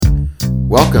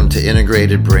Welcome to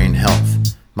Integrated Brain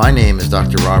Health. My name is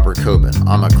Dr. Robert Coben.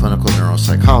 I'm a clinical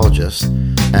neuropsychologist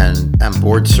and am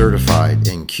board certified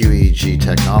in QEEG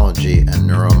technology and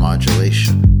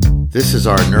neuromodulation. This is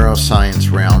our Neuroscience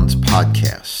Rounds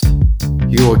podcast.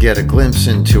 You will get a glimpse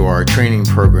into our training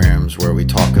programs where we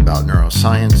talk about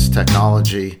neuroscience,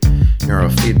 technology,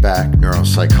 neurofeedback,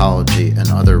 neuropsychology, and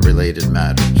other related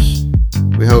matters.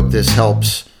 We hope this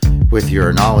helps with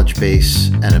your knowledge base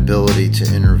and ability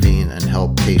to intervene and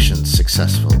help patients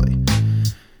successfully.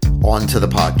 On to the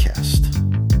podcast.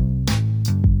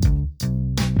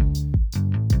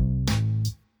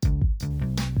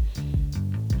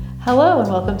 Hello and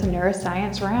welcome to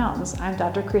Neuroscience Rounds. I'm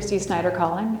Dr. Christy Snyder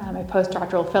calling. I'm a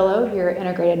postdoctoral fellow here at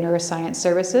Integrated Neuroscience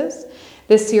Services.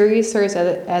 This series serves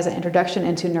as an introduction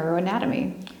into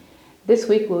neuroanatomy. This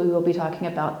week we will be talking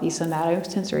about the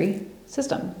somatosensory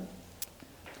system.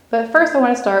 But first I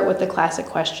want to start with the classic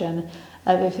question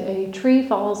of if a tree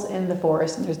falls in the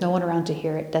forest and there's no one around to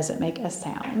hear it, does it make a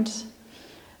sound?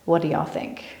 What do y'all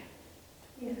think?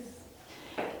 Yes.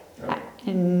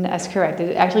 And that's correct.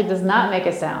 It actually does not make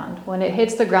a sound. When it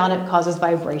hits the ground, it causes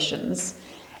vibrations.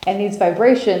 And these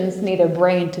vibrations need a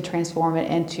brain to transform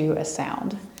it into a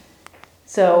sound.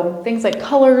 So things like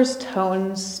colors,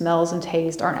 tones, smells, and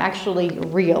taste aren't actually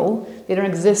real. They don't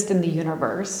exist in the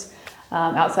universe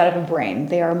outside of a brain.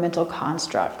 They are mental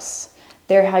constructs.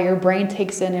 They're how your brain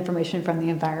takes in information from the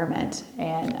environment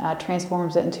and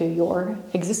transforms it into your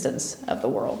existence of the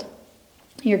world,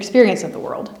 your experience of the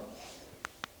world.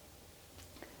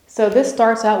 So this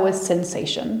starts out with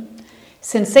sensation.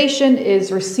 Sensation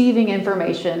is receiving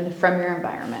information from your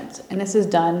environment, and this is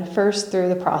done first through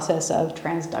the process of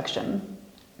transduction.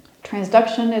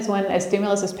 Transduction is when a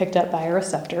stimulus is picked up by a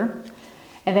receptor,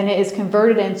 and then it is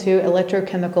converted into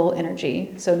electrochemical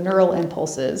energy, so neural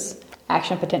impulses,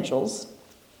 action potentials.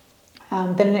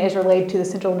 Then it is relayed to the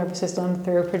central nervous system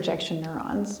through projection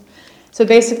neurons. So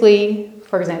basically,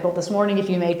 for example, this morning if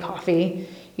you made coffee,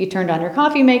 you turned on your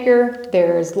coffee maker,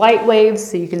 there's light waves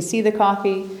so you can see the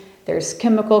coffee, there's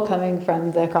chemical coming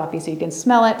from the coffee so you can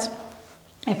smell it.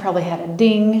 It probably had a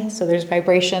ding, so there's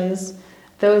vibrations.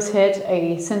 Those hit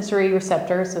a sensory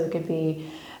receptor, so it could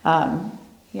be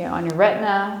on your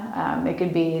retina, it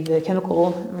could be the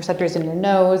chemical receptors in your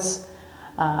nose,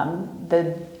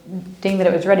 the ding that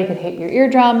it was ready could hit your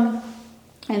eardrum,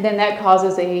 and then that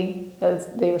causes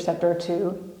the receptor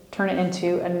to turn it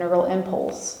into a neural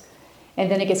impulse.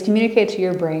 And then it gets communicated to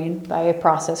your brain by a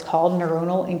process called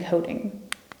neuronal encoding.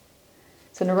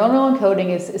 So neuronal encoding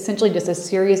is essentially just a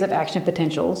series of action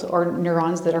potentials or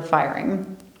neurons that are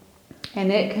firing. And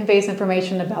it conveys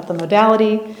information about the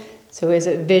modality. So is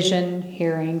it vision,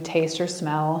 hearing, taste, or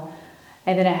smell?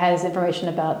 And then it has information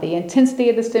about the intensity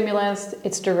of the stimulus,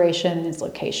 its duration, and its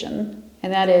location.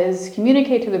 And that is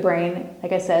communicated to the brain,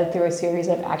 like I said, through a series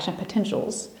of action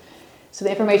potentials. So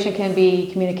the information can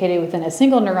be communicated within a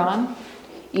single neuron,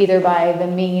 either by the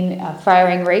mean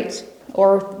firing rate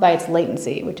or by its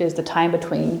latency, which is the time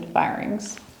between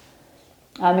firings.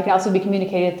 It can also be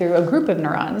communicated through a group of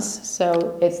neurons.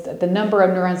 So it's the number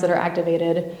of neurons that are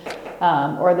activated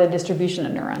or the distribution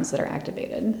of neurons that are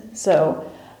activated.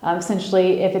 So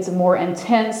essentially, if it's more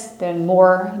intense, then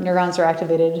more neurons are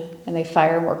activated and they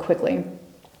fire more quickly.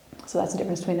 So that's the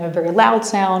difference between a very loud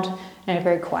sound and a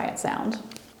very quiet sound.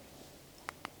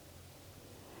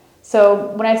 So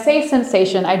when I say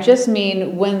sensation, I just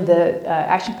mean when the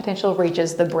action potential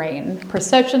reaches the brain.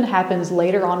 Perception happens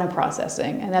later on in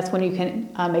processing, and that's when you can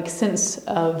make sense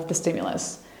of the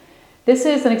stimulus. This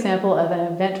is an example of an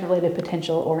event-related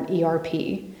potential, or an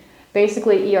ERP.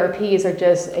 Basically, ERPs are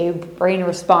just a brain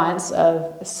response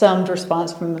of summed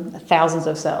response from thousands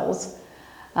of cells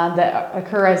that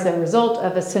occur as a result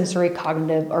of a sensory,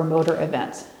 cognitive, or motor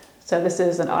event. So this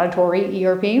is an auditory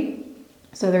ERP.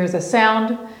 So there's a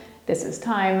sound. This is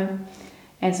time,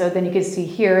 and so then you can see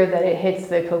here that it hits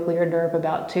the cochlear nerve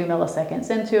about 2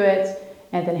 milliseconds into it,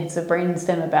 and then hits the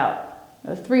brainstem about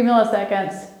 3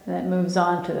 milliseconds, and it moves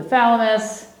on to the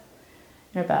thalamus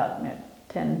in about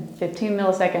 10, 15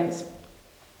 milliseconds.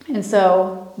 And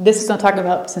so this is not talking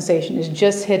about sensation, it's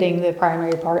just hitting the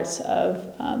primary parts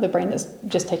of the brain that's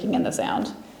just taking in the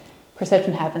sound.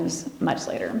 Perception happens much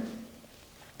later.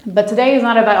 But today is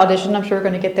not about audition. I'm sure we're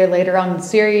going to get there later on in the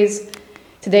series.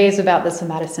 Today is about the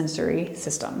somatosensory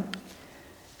system.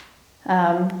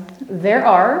 There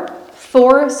are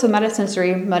 4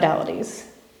 somatosensory modalities.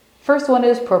 First one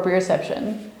is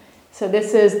proprioception. So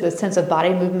this is the sense of body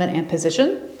movement and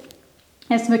position.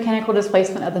 It's mechanical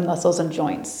displacement of the muscles and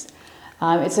joints.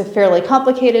 It's a fairly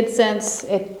complicated sense.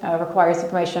 It requires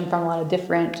information from a lot of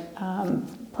different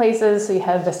places. So you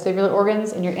have vestibular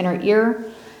organs in your inner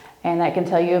ear, And that can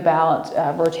tell you about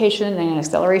rotation and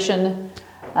acceleration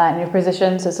in your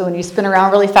position. So when you spin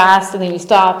around really fast and then you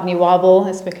stop and you wobble,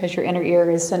 it's because your inner ear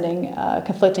is sending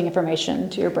conflicting information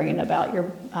to your brain about your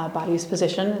body's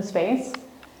position in space.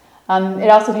 It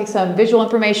also takes some visual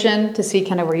information to see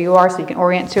kind of where you are so you can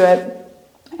orient to it.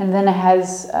 And then it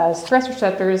has stress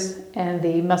receptors in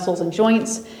the muscles and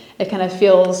joints. It kind of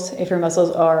feels if your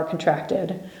muscles are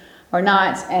contracted or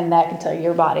not, and that can tell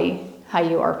your body how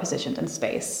you are positioned in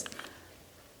space.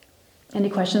 Any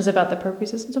questions about the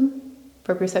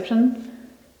proprioception?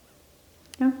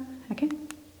 No? Okay.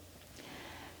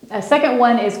 A second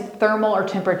one is thermal or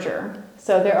temperature.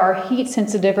 So there are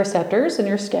heat-sensitive receptors in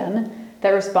your skin that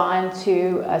respond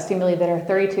to stimuli that are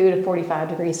 32 to 45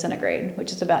 degrees centigrade,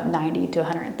 which is about 90 to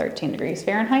 113 degrees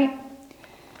Fahrenheit.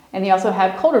 And you also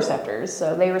have cold receptors,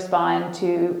 so they respond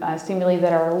to stimuli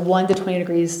that are 1 to 20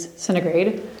 degrees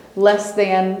centigrade, less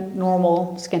than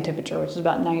normal skin temperature, which is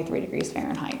about 93 degrees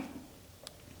Fahrenheit.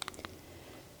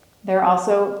 There are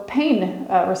also pain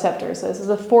receptors. So this is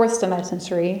the fourth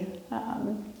somatosensory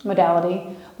modality.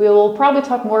 We will probably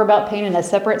talk more about pain in a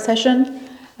separate session,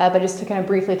 but just to kind of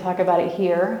briefly talk about it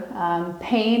here.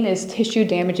 Pain is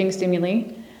tissue-damaging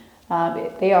stimuli.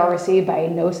 They are received by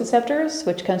nociceptors,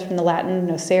 which comes from the Latin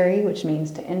nocere, which means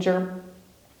to injure.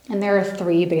 And there are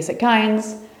three basic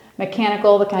kinds.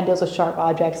 Mechanical, the kind deals with sharp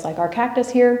objects like our cactus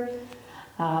here.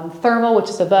 Thermal, which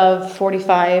is above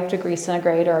 45 degrees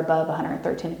centigrade or above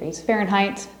 113 degrees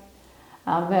Fahrenheit.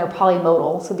 They're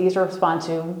polymodal, so these respond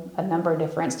to a number of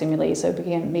different stimuli. So it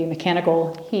can be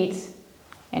mechanical, heat,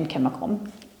 and chemical.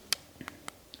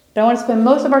 But I want to spend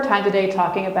most of our time today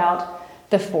talking about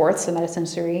the fourth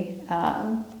somatosensory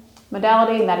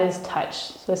modality, and that is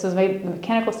touch. So this is the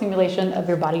mechanical stimulation of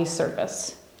your body's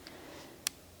surface.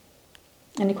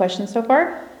 Any questions so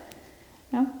far?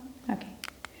 No? Okay.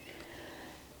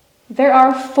 There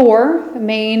are four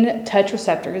main touch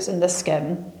receptors in the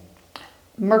skin: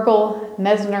 Merkel,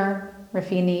 Meissner,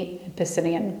 Ruffini, and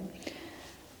Pacinian.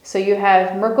 So you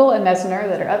have Merkel and Meissner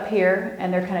that are up here,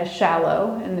 and they're kind of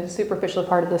shallow in the superficial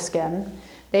part of the skin.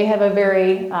 They have a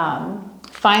very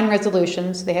fine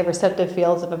resolution, so they have receptive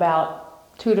fields of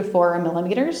about 2 to 4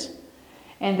 millimeters.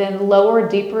 And then lower,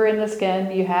 deeper in the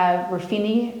skin, you have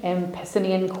Ruffini and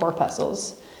Pacinian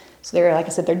corpuscles. So they're, like I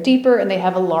said, they're deeper and they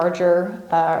have a larger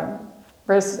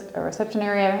reception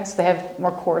area, so they have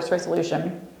more coarse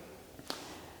resolution.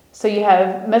 So you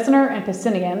have Meissner and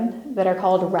Pacinian that are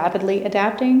called rapidly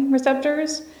adapting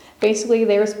receptors. Basically,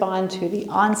 they respond to the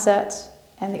onset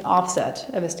and the offset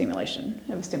of a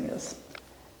stimulus.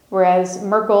 Whereas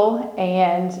Merkel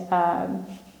and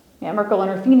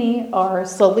Ruffini are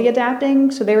slowly adapting,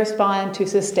 so they respond to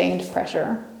sustained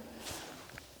pressure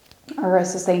or a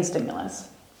sustained stimulus.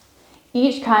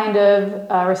 Each kind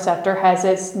of receptor has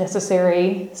its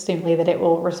necessary stimuli that it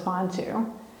will respond to.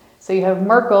 So you have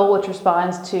Merkel, which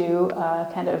responds to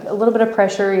kind of a little bit of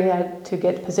pressure to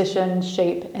get position,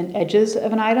 shape, and edges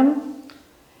of an item.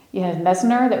 You have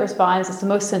Meissner that responds, it's the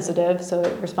most sensitive, so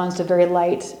it responds to very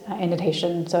light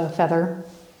indentation, so a feather.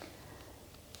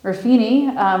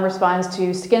 Ruffini responds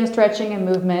to skin stretching and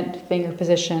movement, finger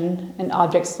position, and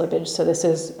object slippage, so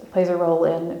this plays a role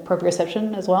in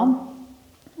proprioception as well.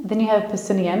 Then you have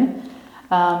Pacinian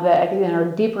that again are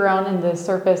deeper on in the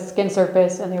skin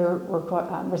surface, and they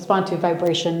respond to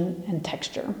vibration and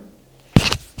texture.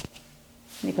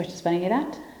 Any questions about any of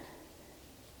that?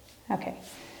 Okay.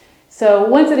 So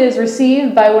once it is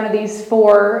received by one of these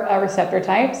four receptor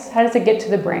types, how does it get to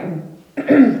the brain?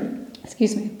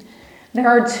 Excuse me. There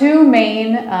are two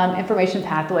main information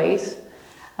pathways.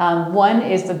 One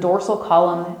is the dorsal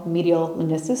column medial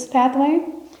lemniscus pathway,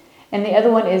 and the other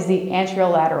one is the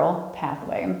anterolateral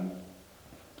pathway.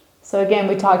 So again,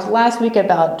 we talked last week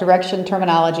about direction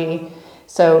terminology.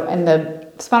 So in the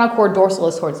spinal cord, dorsal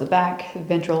is towards the back,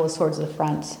 ventral is towards the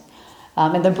front.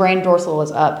 And the brain, dorsal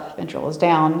is up, ventral is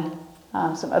down.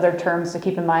 Some other terms to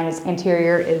keep in mind is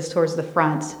anterior is towards the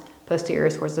front, posterior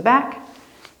is towards the back,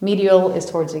 medial is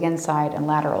towards the inside, and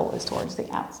lateral is towards the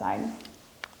outside.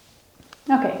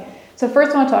 Okay, so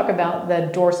first I want to talk about the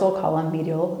dorsal column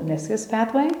medial lemniscus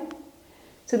pathway.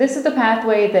 So this is the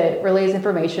pathway that relays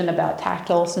information about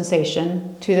tactile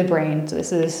sensation to the brain. So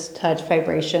this is touch,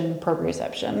 vibration,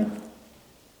 proprioception.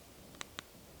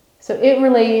 So it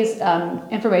relays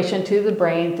information to the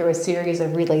brain through a series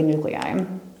of relay nuclei.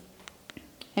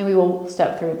 And we will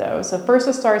step through those. So first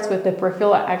it starts with the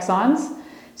peripheral axons.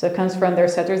 So it comes from the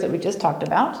receptors that we just talked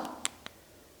about.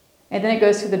 And then it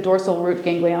goes to the dorsal root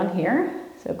ganglion here.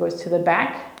 So it goes to the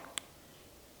back.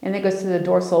 And then it goes to the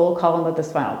dorsal column of the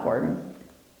spinal cord.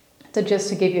 So just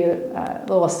to give you a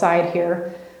little aside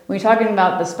here, when you're talking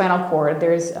about the spinal cord,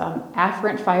 there's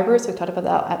afferent fibers. We talked about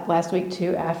that last week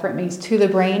too. Afferent means to the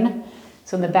brain.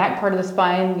 So in the back part of the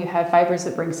spine, you have fibers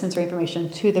that bring sensory information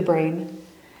to the brain.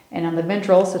 And on the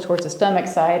ventral, so towards the stomach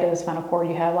side of the spinal cord,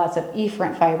 you have lots of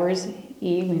efferent fibers.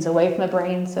 E means away from the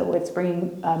brain, so it's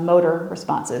bringing motor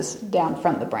responses down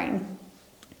from the brain.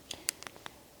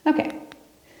 Okay,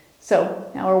 so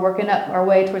now we're working up our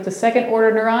way towards the second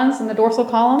order neurons in the dorsal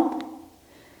column.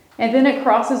 And then it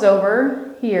crosses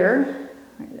over here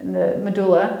in the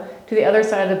medulla to the other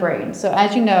side of the brain. So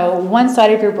as you know, one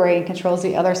side of your brain controls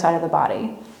the other side of the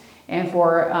body. And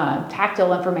for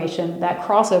tactile information, that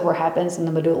crossover happens in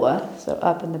the medulla, so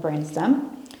up in the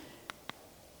brainstem.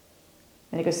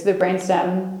 And it goes through the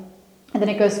brainstem, and then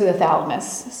it goes through the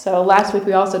thalamus. So last week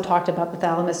we also talked about the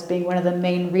thalamus being one of the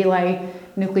main relay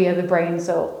nuclei of the brain.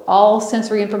 So all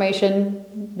sensory information,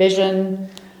 vision,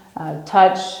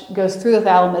 touch, goes through the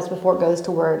thalamus before it goes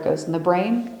to where it goes in the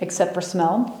brain, except for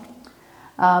smell.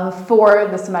 For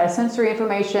the somatosensory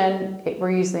information,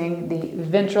 we're using the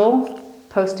ventral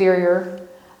posterior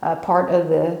part of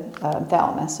the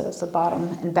thalamus. So it's the bottom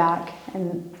and back,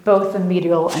 and both the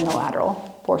medial and the lateral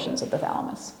portions of the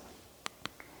thalamus.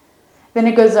 Then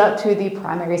it goes up to the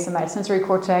primary somatosensory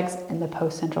cortex and the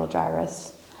postcentral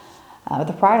gyrus,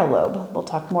 the parietal lobe. We'll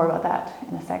talk more about that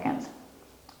in a second.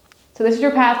 So this is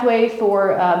your pathway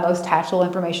for most tactile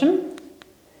information.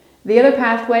 The other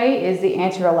pathway is the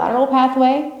anterolateral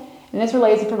pathway, and this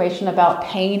relays information about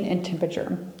pain and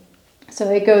temperature. So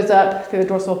it goes up through the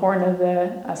dorsal horn of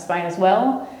the spine as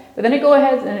well, but then it goes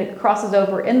ahead and it crosses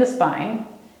over in the spine,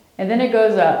 and then it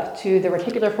goes up to the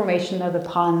reticular formation of the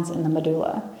pons and the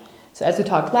medulla. So as we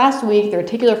talked last week, the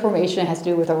reticular formation has to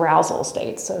do with arousal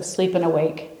states, so sleep and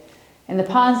awake. And the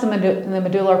pons and the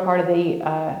medulla are part of the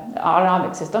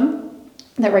autonomic system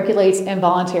that regulates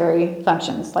involuntary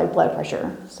functions like blood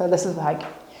pressure. So this is like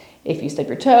if you stub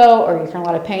your toe or you're in a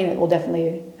lot of pain, it will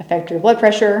definitely affect your blood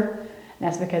pressure. And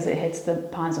that's because it hits the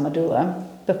pons and medulla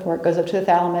before it goes up to the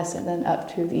thalamus and then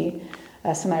up to the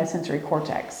somatosensory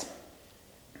cortex.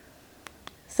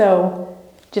 So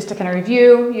just to kind of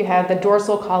review, you have the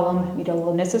dorsal column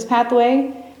medial-lemniscus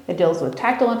pathway that deals with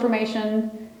tactile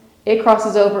information. It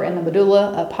crosses over in the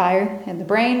medulla up higher in the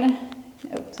brain.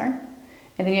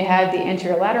 And then you have the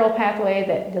anterolateral pathway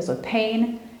that deals with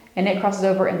pain, and it crosses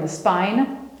over in the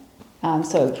spine.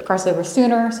 So it crosses over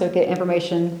sooner, so you get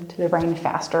information to the brain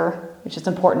faster, which is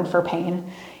important for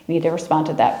pain. You need to respond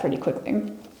to that pretty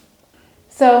quickly.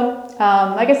 So,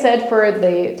 like I said, for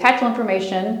the tactile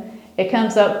information, it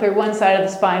comes up through one side of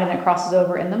the spine and it crosses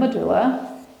over in the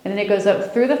medulla, and then it goes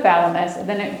up through the thalamus, and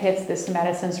then it hits the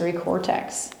somatosensory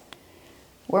cortex.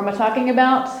 What am I talking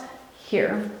about?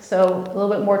 Here. So a little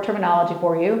bit more terminology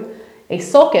for you. A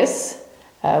sulcus,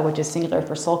 which is singular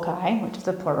for sulci, which is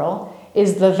a plural,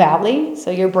 is the valley. So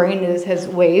your brain has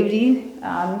wavy,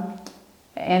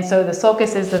 and so the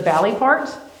sulcus is the valley part.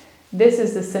 This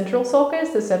is the central sulcus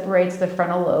that separates the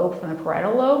frontal lobe from the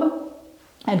parietal lobe.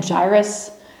 And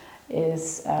gyrus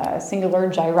is singular,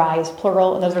 gyri is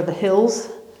plural, and those are the hills.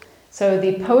 So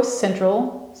the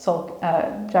post-central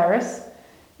gyrus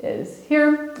is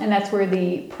here, and that's where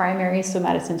the primary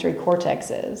somatosensory cortex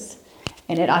is.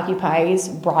 And it occupies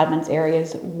Brodmann's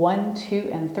areas 1, 2,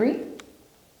 and 3.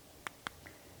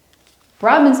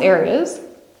 Brodmann's areas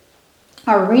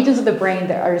are regions of the brain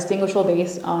that are distinguishable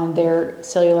based on their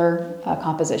cellular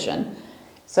composition.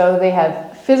 So they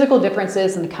have physical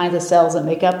differences in the kinds of cells that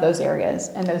make up those areas,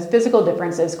 and those physical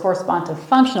differences correspond to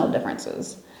functional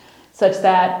differences, such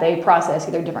that they process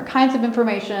either different kinds of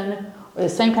information or the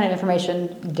same kind of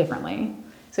information differently.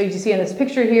 So you see in this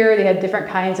picture here, they have different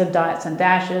kinds of dots and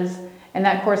dashes, and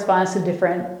that corresponds to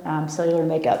different cellular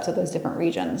makeups of those different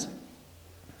regions.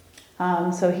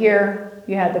 So here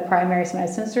you have the primary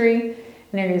somatosensory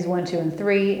in areas 1, 2, and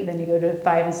 3, and then you go to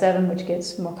 5 and 7, which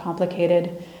gets more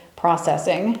complicated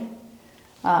processing.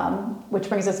 Which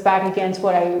brings us back again to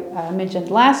what I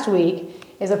mentioned last week,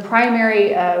 is a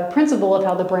primary principle of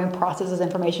how the brain processes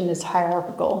information is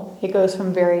hierarchical. It goes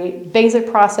from very basic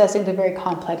processing to very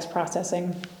complex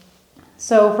processing.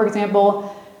 So, for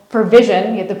example, for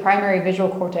vision, you have the primary visual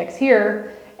cortex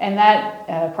here, and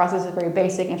that processes very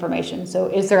basic information. So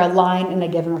is there a line in a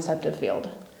given receptive field?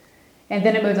 And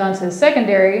then it moves on to the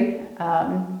secondary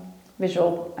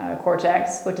visual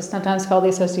cortex, which is sometimes called the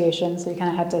association, so you kind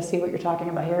of have to see what you're talking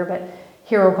about here, but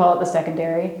here we'll call it the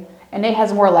secondary. And it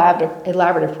has more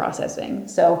elaborative processing.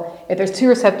 So if there's two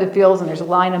receptive fields and there's a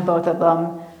line in both of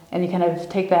them, and you kind of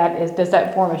take that, does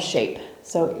that form a shape?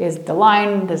 So is the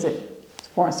line, does it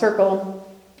form a circle?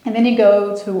 And then you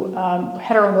go to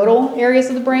heteromodal areas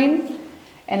of the brain,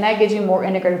 and that gives you more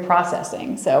integrated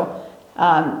processing. So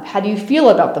How do you feel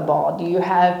about the ball? Do you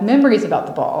have memories about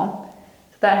the ball?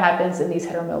 So that happens in these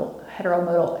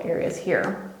heteromodal areas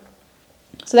here.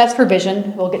 So that's for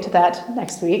vision. We'll get to that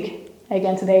next week.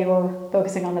 Again, today we're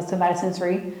focusing on the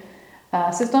somatosensory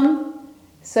system.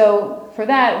 So for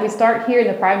that, we start here in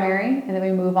the primary, and then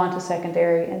we move on to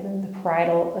secondary, and then the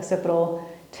parietal, occipital,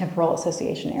 temporal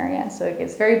association area. So it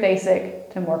gets very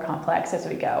basic to more complex as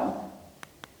we go.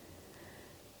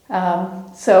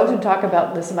 So to talk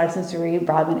about the somatosensory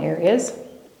Brodmann areas,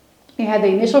 you have the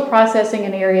initial processing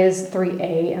in areas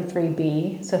 3A and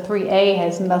 3B. So 3A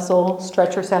has muscle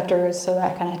stretch receptors, so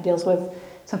that kind of deals with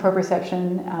some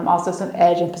proprioception, also some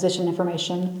edge and position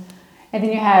information. And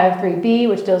then you have 3B,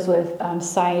 which deals with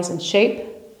size and shape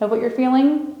of what you're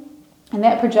feeling. And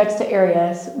that projects to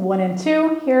areas 1 and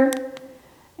 2 here.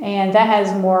 And that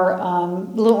has more, a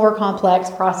little more complex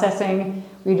processing.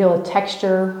 We deal with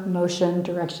texture, motion,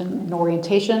 direction, and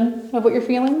orientation of what you're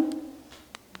feeling.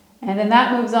 And then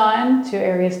that moves on to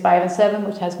areas 5 and 7,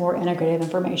 which has more integrative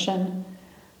information.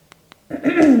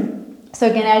 So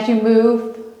again, as you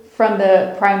move from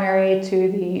the primary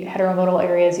to the heteromodal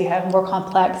areas, you have more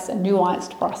complex and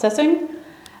nuanced processing.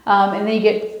 And then you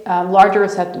get larger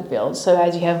receptive fields. So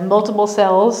as you have multiple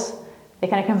cells, they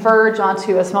kind of converge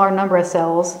onto a smaller number of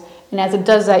cells. And as it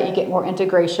does that, you get more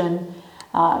integration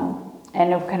and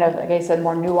kind of, like I said,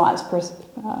 more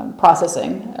nuanced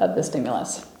processing of the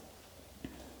stimulus.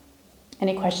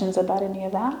 Any questions about any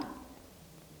of that?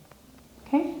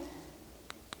 Okay.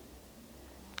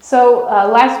 So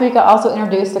last week I also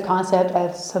introduced the concept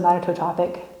of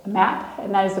somatotopic map,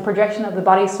 and that is the projection of the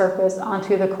body surface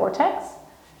onto the cortex.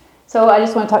 So I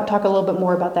just want to talk a little bit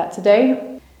more about that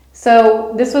today.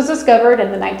 So this was discovered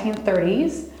in the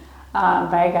 1930s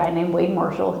by a guy named Wade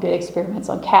Marshall, who did experiments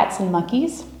on cats and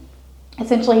monkeys.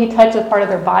 Essentially, he touched a part of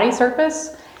their body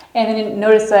surface, and then he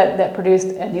noticed that produced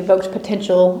an evoked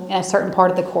potential in a certain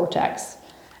part of the cortex.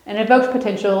 An evoked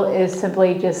potential is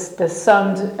simply just the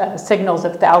summed signals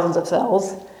of thousands of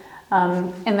cells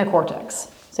in the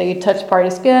cortex. So you touch part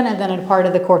of the skin, and then a part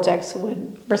of the cortex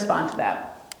would respond to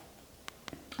that.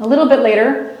 A little bit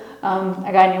later, a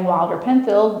guy named Wilder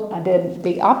Penfield did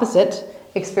the opposite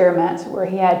experiment, where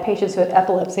he had patients who had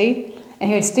epilepsy, and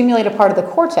he would stimulate a part of the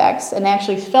cortex, and they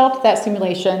actually felt that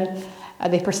stimulation.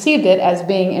 They perceived it as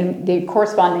being in the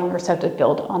corresponding receptive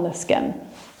field on the skin.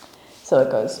 So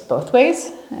it goes both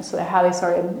ways. And so how they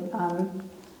started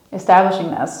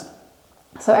establishing this.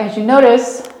 So as you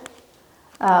notice,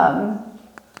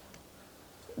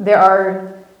 there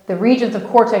are the regions of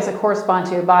cortex that correspond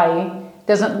to your body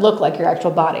doesn't look like your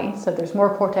actual body. So there's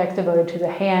more cortex devoted to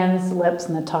the hands, lips,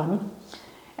 and the tongue.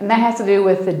 And that has to do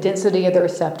with the density of the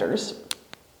receptors.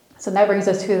 So that brings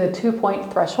us to the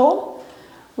 2-point threshold,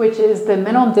 which is the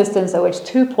minimum distance at which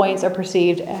 2 points are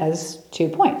perceived as 2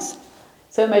 points.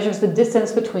 So it measures the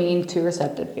distance between two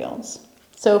receptive fields.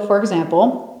 So for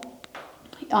example,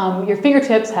 your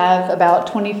fingertips have about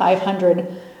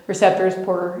 2,500 receptors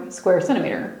per square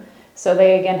centimeter. So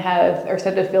they again have a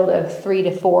receptive field of 3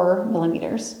 to 4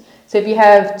 millimeters. So if you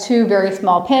have two very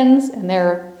small pins and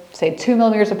they're, say, 2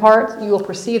 millimeters apart, you will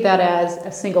perceive that as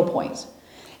a single point.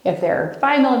 If they're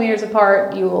 5 millimeters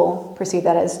apart, you will perceive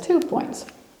that as 2 points.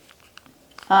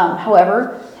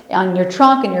 However, on your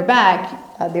trunk and your back,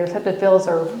 the receptive fields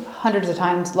are hundreds of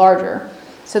times larger.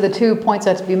 So the 2 points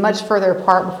have to be much further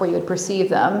apart before you would perceive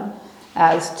them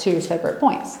as 2 separate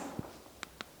points.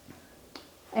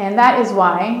 And that is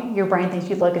why your brain thinks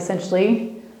you look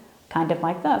essentially kind of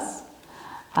like this,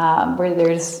 where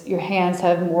your hands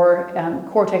have more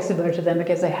cortex devoted to them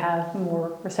because they have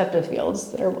more receptive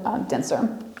fields that are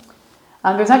denser.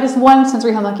 There's not just one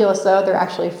sensory homunculus, though. There are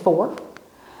actually 4.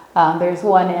 There's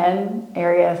one in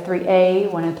area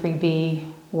 3A, one in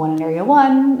 3B, one in area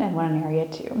 1, and one in area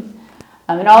 2.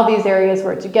 And all these areas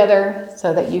work together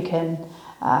so that you can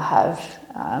have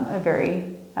a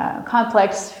very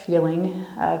complex feeling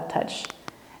of touch.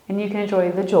 And you can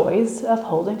enjoy the joys of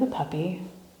holding a puppy.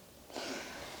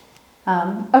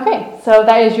 Okay, so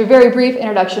that is your very brief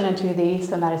introduction into the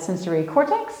somatosensory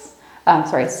cortex,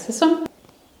 system.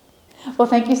 Well,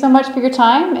 thank you so much for your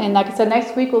time. And like I said,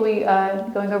 next week we'll be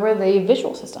going over the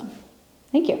visual system.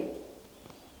 Thank you.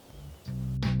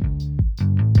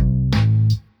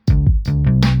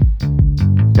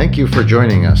 Thank you for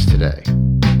joining us today.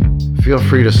 Feel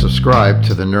free to subscribe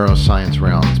to the Neuroscience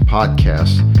Rounds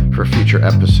podcast for future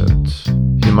episodes.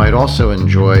 You might also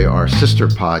enjoy our sister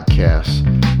podcast,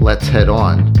 Let's Head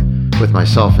On, with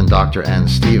myself and Dr. Ann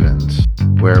Stevens,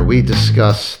 where we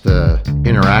discuss the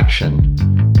interaction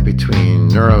between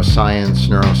neuroscience,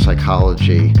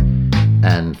 neuropsychology,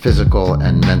 and physical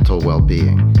and mental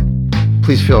well-being.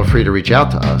 Please feel free to reach out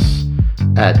to us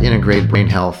at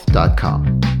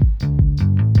integratebrainhealth.com.